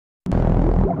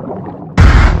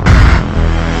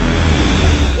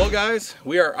guys,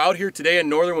 we are out here today in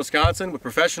northern Wisconsin with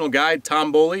professional guide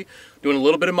Tom Boley doing a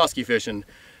little bit of muskie fishing.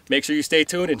 Make sure you stay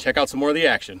tuned and check out some more of the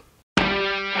action.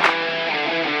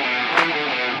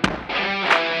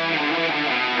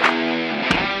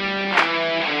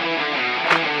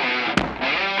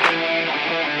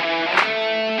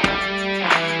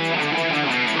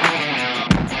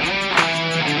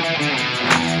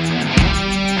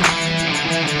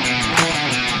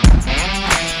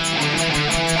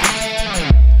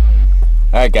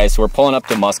 Alright guys, so we're pulling up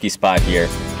the muskie spot here,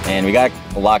 and we got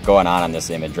a lot going on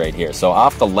this image right here. So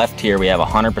off the left here we have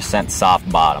 100% soft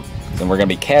bottom, and we're going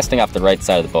to be casting off the right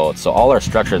side of the boat. So all our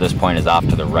structure at this point is off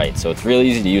to the right, so it's really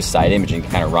easy to use side imaging to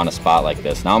kind of run a spot like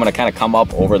this. Now I'm going to kind of come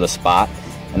up over the spot,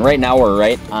 and right now we're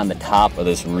right on the top of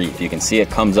this reef. You can see it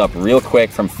comes up real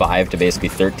quick from 5 to basically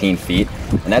 13 feet,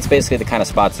 and that's basically the kind of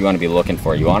spots you want to be looking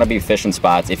for. You want to be fishing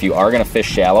spots, if you are going to fish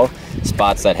shallow,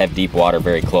 spots that have deep water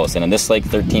very close. And in this lake,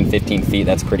 13, 15 feet,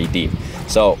 that's pretty deep.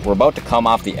 So we're about to come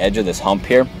off the edge of this hump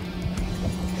here,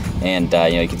 and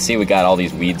you can see we got all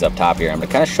these weeds up top here. I'm going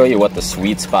to kind of show you what the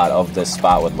sweet spot of this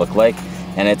spot would look like,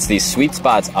 and it's these sweet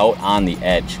spots out on the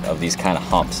edge of these kind of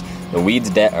humps. The weeds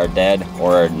are dead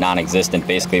or non-existent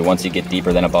basically once you get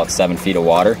deeper than about 7 feet of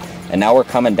water. And now we're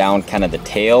coming down kind of the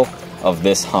tail of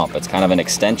this hump. It's kind of an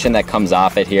extension that comes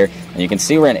off it here, and you can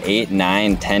see we're in 8,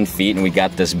 9, 10 feet, and we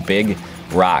got this big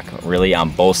rock really on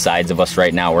both sides of us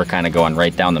right now. We're kind of going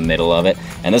right down the middle of it,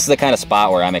 and this is the kind of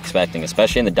spot where I'm expecting,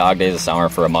 especially in the dog days of summer,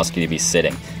 for a muskie to be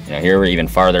sitting. Here we're even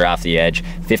farther off the edge,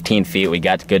 15 feet. We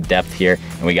got good depth here,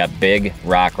 and we got big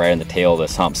rock right on the tail of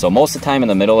this hump. So most of the time in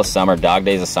the middle of summer, dog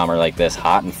days of summer like this,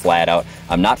 hot and flat out,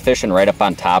 I'm not fishing right up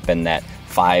on top in that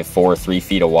 5, 4, 3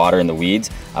 feet of water in the weeds.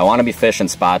 I want to be fishing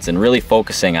spots and really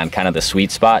focusing on kind of the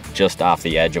sweet spot just off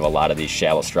the edge of a lot of these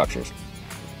shallow structures.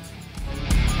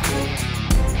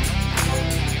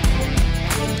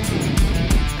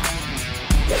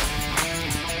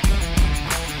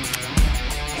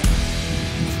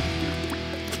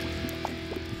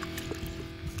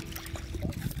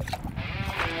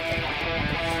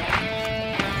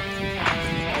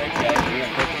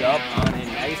 Up on a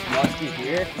nice muskie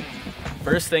here.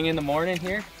 First thing in the morning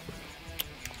here,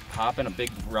 popping a big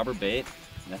rubber bait.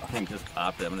 That thing just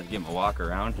popped. I'm gonna give him a walk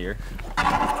around here.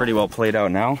 It's pretty well played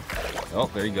out now. Oh,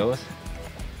 there he goes.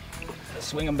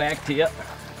 Swing him back to you.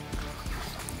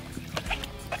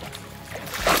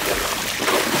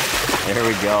 There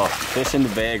we go. Fish in the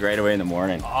bag right away in the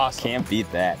morning. Awesome. Can't beat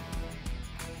that.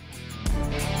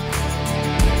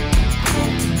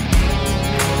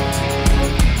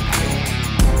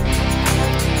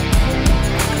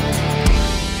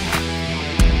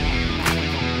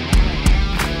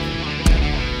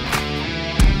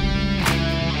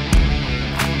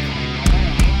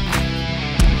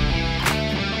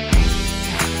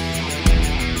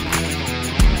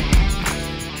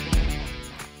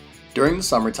 During the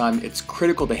summertime, it's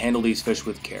critical to handle these fish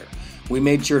with care. We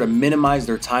made sure to minimize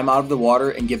their time out of the water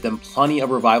and give them plenty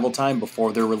of revival time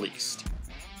before they're released.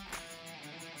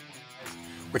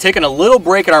 We're taking a little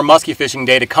break in our muskie fishing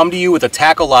day to come to you with a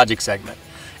Tackle Logic segment.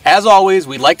 As always,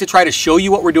 we'd like to try to show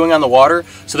you what we're doing on the water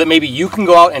so that maybe you can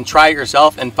go out and try it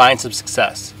yourself and find some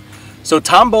success. So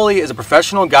Tom Boley is a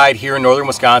professional guide here in northern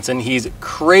Wisconsin. He's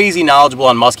crazy knowledgeable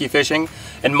on muskie fishing,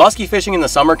 and muskie fishing in the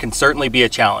summer can certainly be a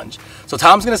challenge. So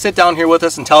Tom's going to sit down here with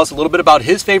us and tell us a little bit about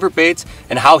his favorite baits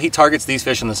and how he targets these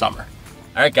fish in the summer.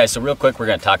 All right guys, so real quick we're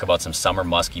going to talk about some summer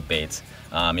muskie baits.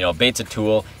 Bait's a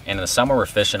tool, and in the summer we're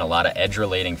fishing a lot of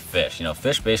edge-relating fish.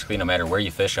 Fish basically, no matter where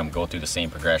you fish them, go through the same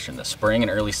progression. The spring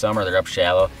and early summer, they're up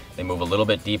shallow. They move a little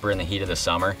bit deeper in the heat of the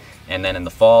summer, and then in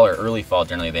the fall or early fall,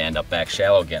 generally they end up back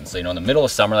shallow again. So, in the middle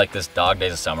of summer, like this dog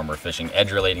days of summer, we're fishing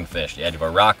edge-relating fish. The edge of a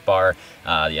rock bar,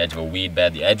 the edge of a weed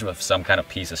bed, the edge of some kind of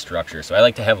piece of structure. So I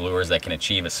like to have lures that can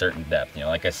achieve a certain depth.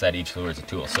 Like I said, each lure is a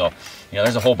tool. So,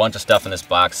 there's a whole bunch of stuff in this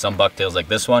box. Some bucktails like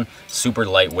this one, super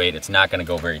lightweight. It's not going to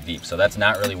go very deep. So that's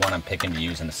not really one I'm picking to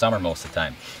use in the summer most of the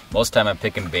time. Most of the time I'm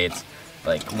picking baits,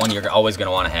 like one you're always going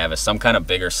to want to have is some kind of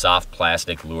bigger soft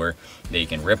plastic lure that you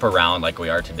can rip around like we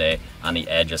are today on the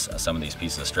edge of some of these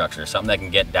pieces of structure. Something that can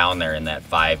get down there in that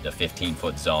 5 to 15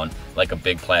 foot zone like a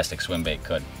big plastic swim bait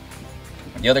could.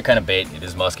 The other kind of bait, it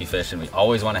is musky fishing. We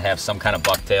always want to have some kind of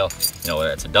bucktail,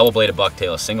 whether it's a double bladed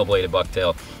bucktail, a single bladed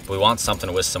bucktail. If we want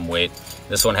something with some weight,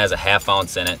 this one has a 1/2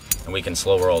 ounce in it, and we can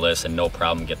slow roll this and no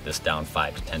problem get this down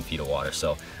 5 to 10 feet of water.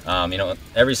 So,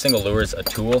 every single lure is a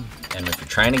tool, and if you're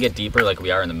trying to get deeper like we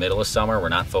are in the middle of summer, we're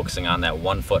not focusing on that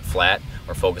 1 foot flat,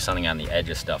 we're focusing on the edge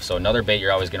of stuff. So another bait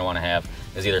you're always going to want to have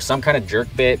is either some kind of jerk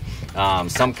bait,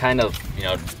 some kind of,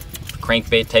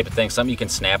 crankbait type of thing, something you can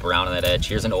snap around on that edge.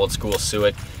 Here's an old school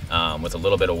suet with a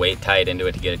little bit of weight tied into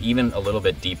it to get it even a little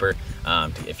bit deeper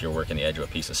if you're working the edge of a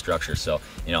piece of structure. So,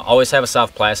 you know, always have a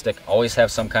soft plastic, always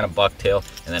have some kind of bucktail,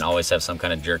 and then always have some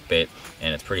kind of jerk bait.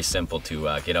 And it's pretty simple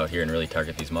to get out here and really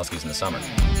target these muskies in the summer.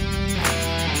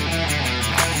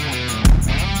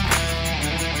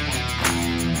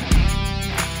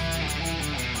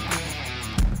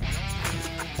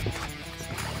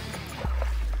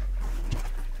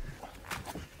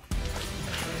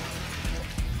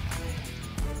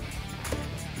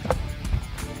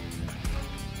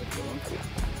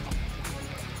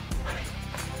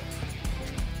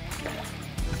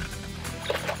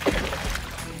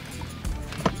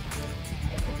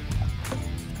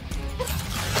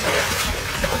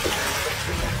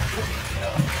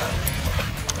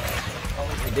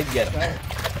 Did get him.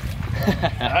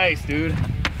 Nice, dude.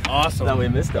 Awesome. No, we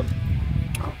missed him.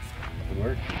 Good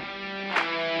work.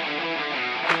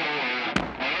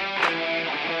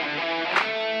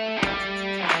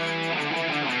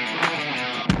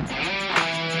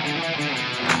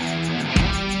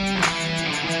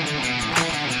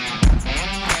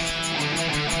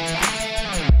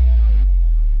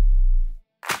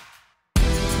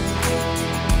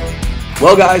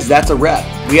 Well guys, that's a wrap.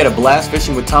 We had a blast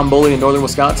fishing with Tom Boley in northern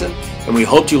Wisconsin, and we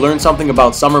hoped you learned something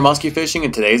about summer muskie fishing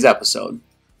in today's episode.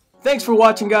 Thanks for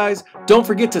watching guys. Don't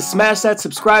forget to smash that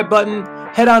subscribe button,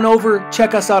 head on over,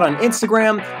 check us out on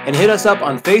Instagram, and hit us up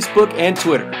on Facebook and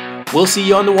Twitter. We'll see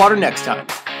you on the water next time.